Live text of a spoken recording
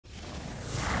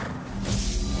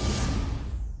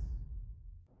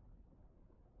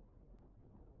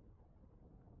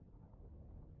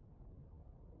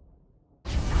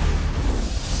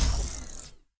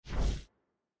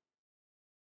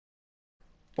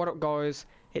What up guys,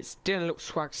 it's Dylan Look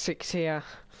Swag 6 here,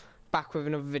 back with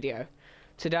another video.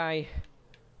 Today,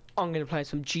 I'm going to play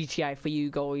some GTA for you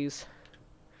guys.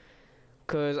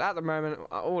 Because at the moment,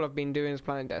 all I've been doing is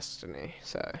playing Destiny,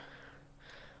 so.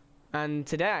 And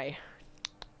today,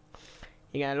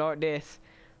 you're going to like this.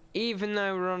 Even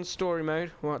though we're on story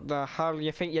mode, what the hell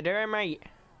you think you're doing, mate?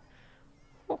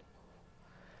 Oh.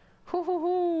 Hoo hoo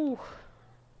hoo.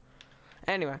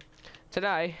 Anyway,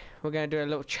 today, we're going to do a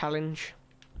little challenge.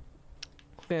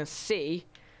 We're going to see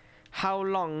how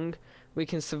long we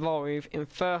can survive in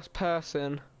first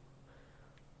person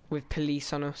with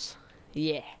police on us.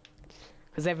 Yeah,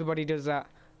 because everybody does that.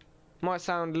 Might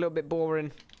sound a little bit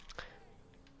boring,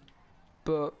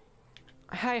 but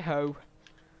hey ho,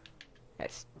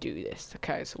 let's do this.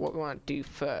 Okay, so what we want to do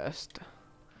first,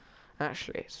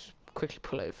 actually, let's quickly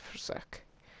pull over for a sec.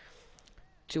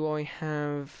 Do I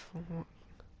have,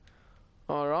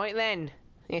 alright then,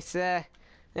 let's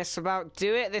about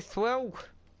do it, this will.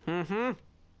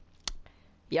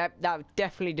 Yep, that would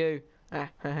definitely do.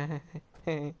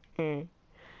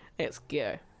 Let's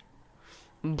go.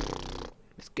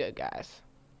 Let's go, guys.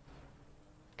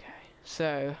 Okay,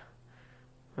 so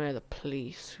where are the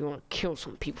police? We want to kill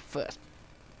some people first.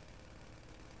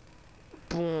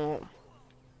 Boom.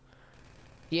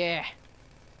 Yeah.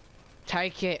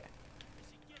 Take it.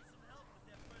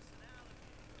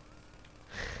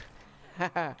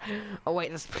 Oh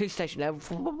wait, that's the police station there.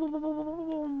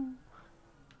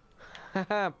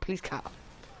 Police car.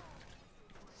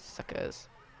 Suckers.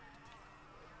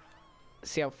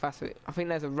 See how fast it. I think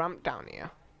there's a ramp down here.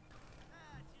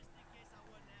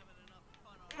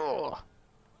 Oh.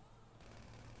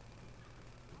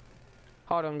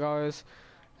 Hold on, guys.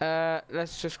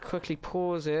 Let's just quickly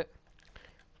pause it,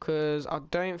 because I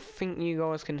don't think you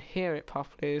guys can hear it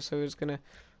properly. So we're just gonna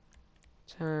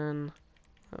turn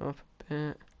up a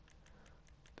bit.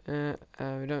 We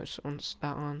don't want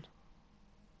that on.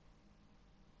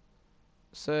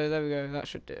 So there we go. That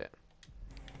should do it.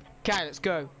 Okay, let's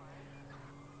go.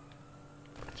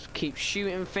 Just keep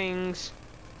shooting things.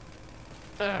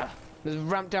 Ugh. There's a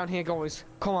ramp down here, guys.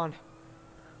 Come on.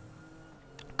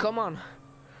 Come on.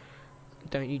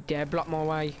 Don't you dare block my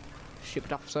way,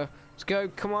 stupid officer. Let's go.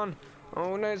 Come on.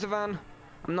 Oh no, it's a van.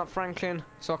 I'm not Franklin,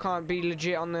 so I can't be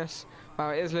legit on this. Well,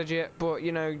 it is legit, but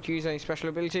you know, use any special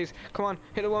abilities. Come on,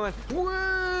 hit the woman.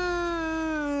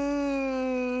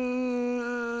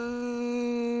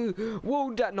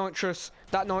 Whoa, that nitrous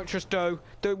dough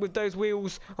with those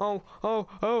wheels. Oh,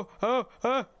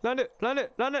 land it.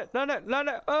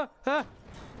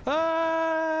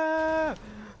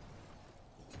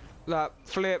 That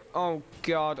flip. Oh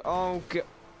god.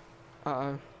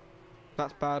 Uh-oh.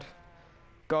 That's bad.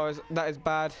 Guys, that is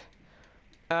bad.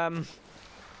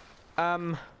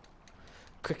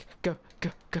 Quick, go.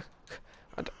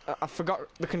 I forgot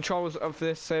the controls of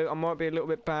this, so I might be a little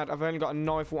bit bad. I've only got a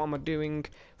knife. What am I doing?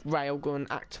 Railgun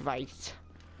activate.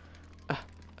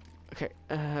 Okay.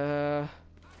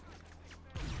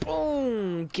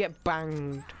 Boom! Get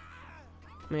banged.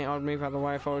 Mate, I'd move out of the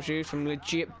way if I was you. Some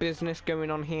legit business going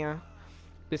on here.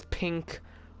 This pink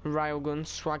railgun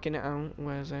swagging it out.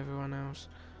 Where's everyone else?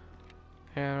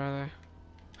 Here are they?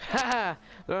 Haha!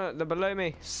 They're below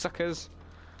me, suckers.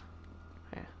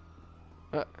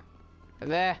 Yeah.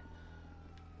 There.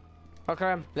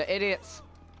 Okay, the idiots.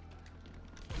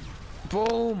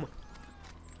 Boom!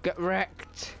 Get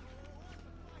wrecked.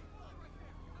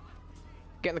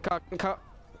 Get in the car.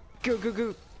 Go.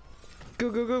 Go.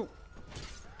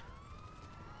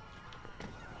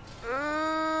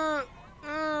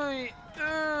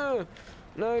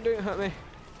 No, don't hurt me.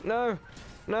 No.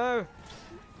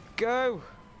 Go.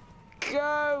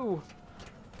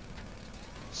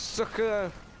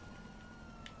 Sucker.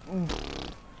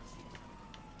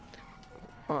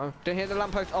 Uh-oh. Don't hit the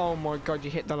lamppost. Oh my god,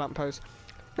 you hit the lamppost.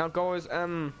 Now guys,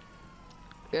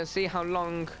 let's see how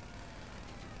long.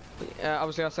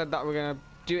 Obviously I said that we're gonna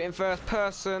do it in first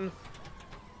person,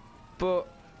 but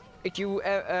if you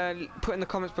put in the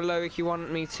comments below if you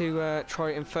want me to try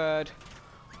it in third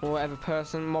or whatever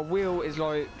person. My wheel is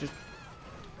like just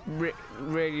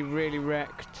really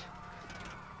wrecked.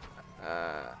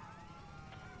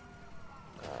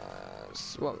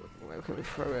 What? Where can we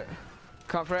throw it?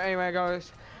 Can't throw it anywhere,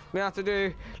 guys. We have to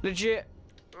do legit.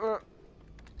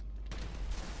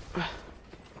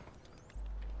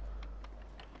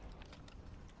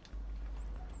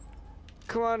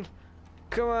 Come on.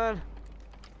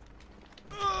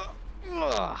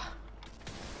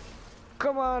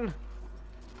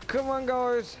 Come on,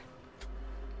 guys.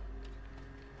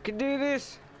 Can do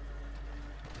this.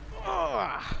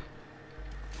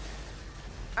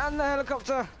 And the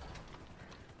helicopter.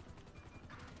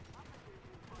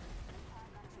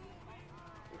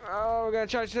 we're gonna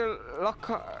change to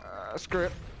lock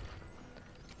script.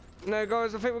 No,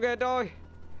 guys, I think we're gonna die.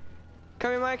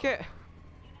 Can we make it?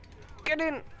 Get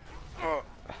in! Oh.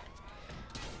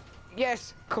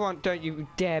 Yes! Come on, don't you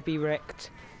dare be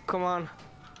wrecked. Come on.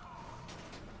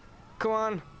 Come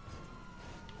on.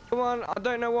 Come on, I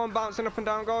don't know why I'm bouncing up and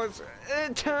down, guys.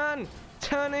 Turn!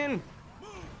 Turn in!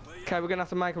 Okay, we're gonna have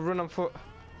to make a run on foot.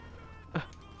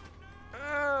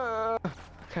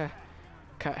 Okay.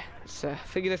 Okay, let's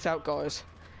figure this out, guys.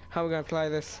 How are we gonna play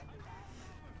this?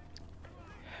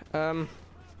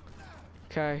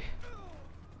 Okay.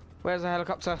 Where's the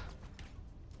helicopter?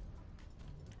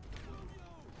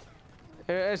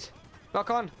 Here it is.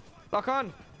 Lock on. Lock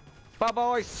on. Bye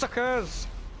bye, suckers.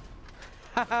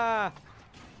 Haha.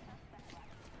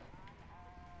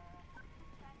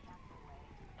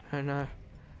 Oh no.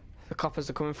 The coppers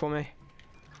are coming for me.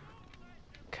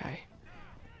 Okay.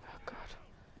 Oh god.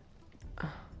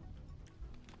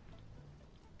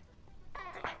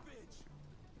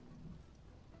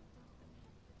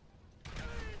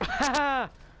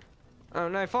 Oh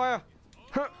no, fire!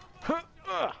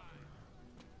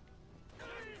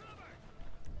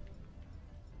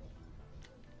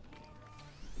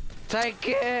 Take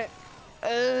it!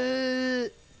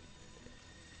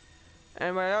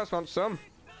 Anybody else want some?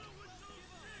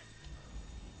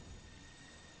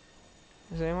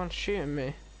 Is anyone shooting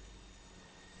me?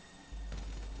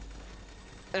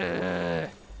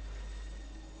 Death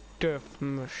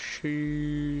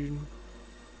machine.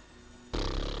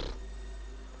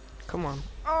 Come on.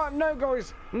 Oh no,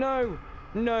 guys! No!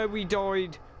 No, we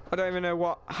died. I don't even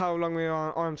know how long we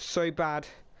are. I'm so bad.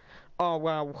 Oh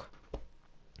wow.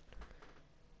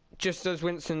 Just as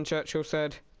Winston Churchill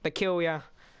said, they kill ya.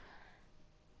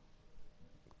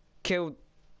 Killed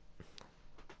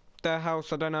their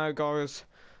house, I don't know, guys.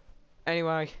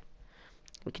 Anyway,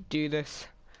 we could do this.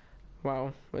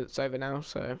 Well, it's over now,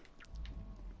 so.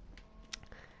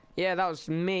 Yeah, that was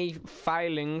me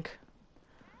failing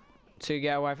to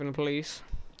get away from the police.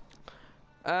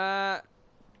 So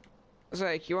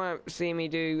if you won't see me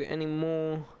do any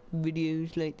more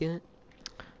videos like that,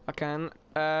 I can.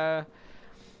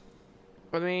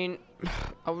 I mean,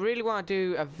 I really want to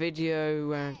do a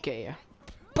video get here.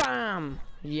 BAM!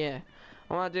 Yeah.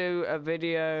 I want to do a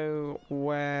video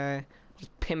where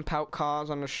just pimp out cars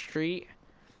on the street.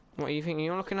 What do you think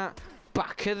you're looking at?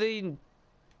 Back of the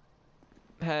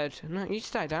head. No, you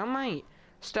stay down, mate.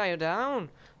 Stay down.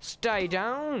 Stay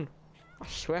down. I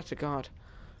swear to God.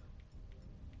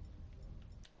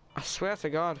 I swear to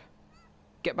God.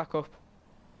 Get back up.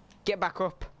 Get back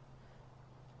up.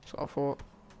 That's what I thought.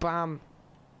 Bam.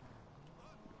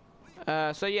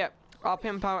 So yeah, I'll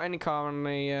pimp out any car on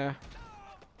the,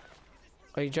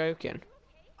 Are you joking?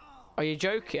 Are you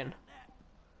joking?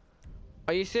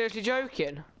 Are you seriously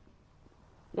joking?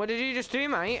 What did you just do,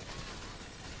 mate?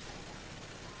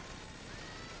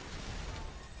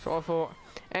 So I thought.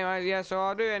 Anyway, yeah, so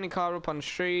I'll do any car up on the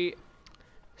street.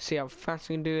 See how fast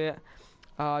we can do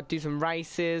it. Do some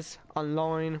races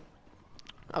online.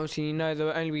 Obviously, you know,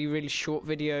 there'll only be really short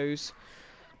videos.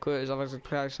 Because obviously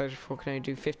PlayStation 4 can only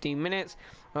do 15 minutes.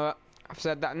 I've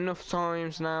said that enough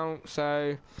times now,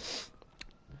 so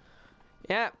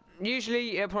yeah.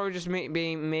 Usually it'll probably just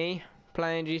be me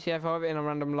playing GTA 5 in a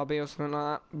random lobby or something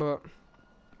like that. But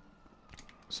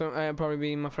so it'll probably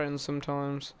be my friends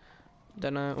sometimes.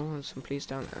 Don't know. Oh, there's some police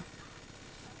down there.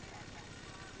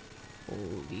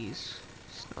 All these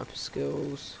sniper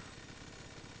skills.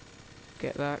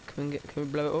 Get that? Can we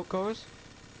blow it up, guys?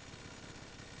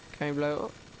 Can we blow it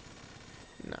up?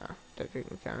 Nah, don't think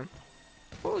we can.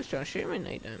 Oh, he's trying to shoot me. No,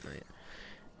 you don't, mate.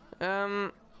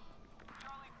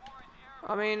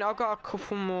 I mean, I've got a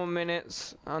couple more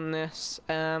minutes on this.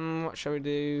 What shall we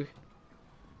do?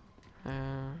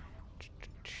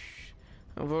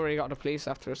 I've already got the police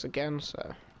after us again,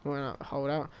 so we're not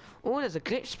hold out. Oh, there's a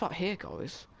glitch spot here,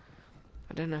 guys.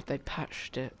 I don't know if they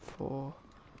patched it for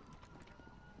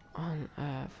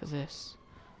this.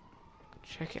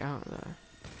 Check it out though.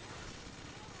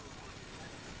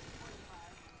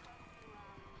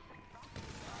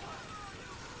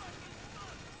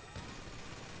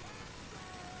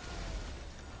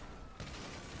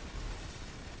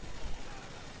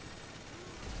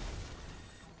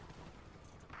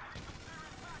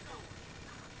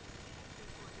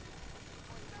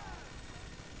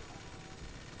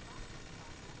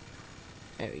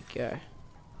 There we go.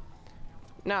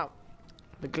 Now,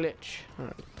 the glitch.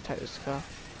 Alright, take this car.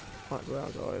 Right,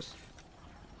 well, guys.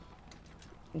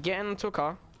 Get into a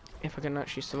car, if I can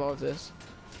actually survive this.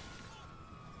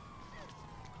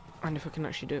 And if I can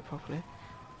actually do it properly.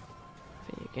 I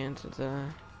think you get into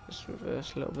there. Just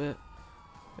reverse a little bit.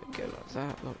 Go like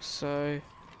that, like so.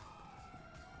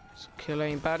 Just kill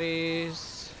any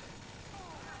baddies.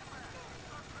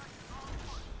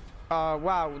 Oh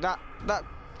wow, that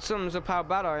sums up how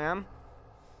bad I am.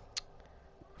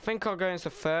 I think I'll go into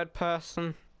third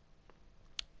person.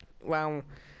 Well,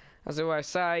 as I always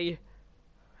say,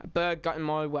 a bird got in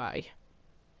my way.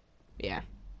 Yeah.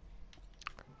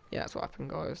 Yeah, that's what happened,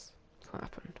 guys. That's what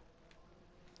happened.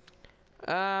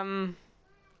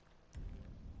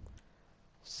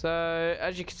 So,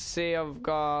 as you can see, I've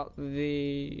got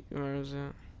the... Where is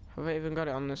it? Have I even got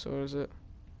it on this, or is it?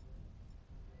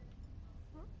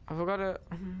 Have I got it?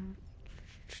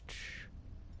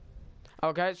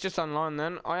 Okay, it's just online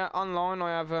then. Online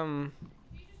I have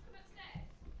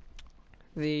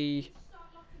the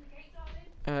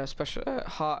special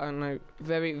heart and no,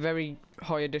 very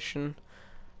high edition.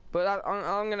 But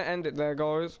I'm gonna end it there,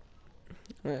 guys.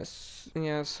 Let's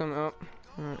sum it up.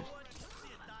 Right.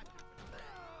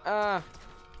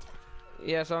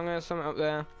 Yeah, so I'm gonna sum it up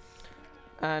there,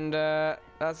 and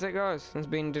that's it, guys. It's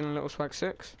been doing a little swag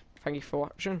 6. Thank you for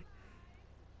watching.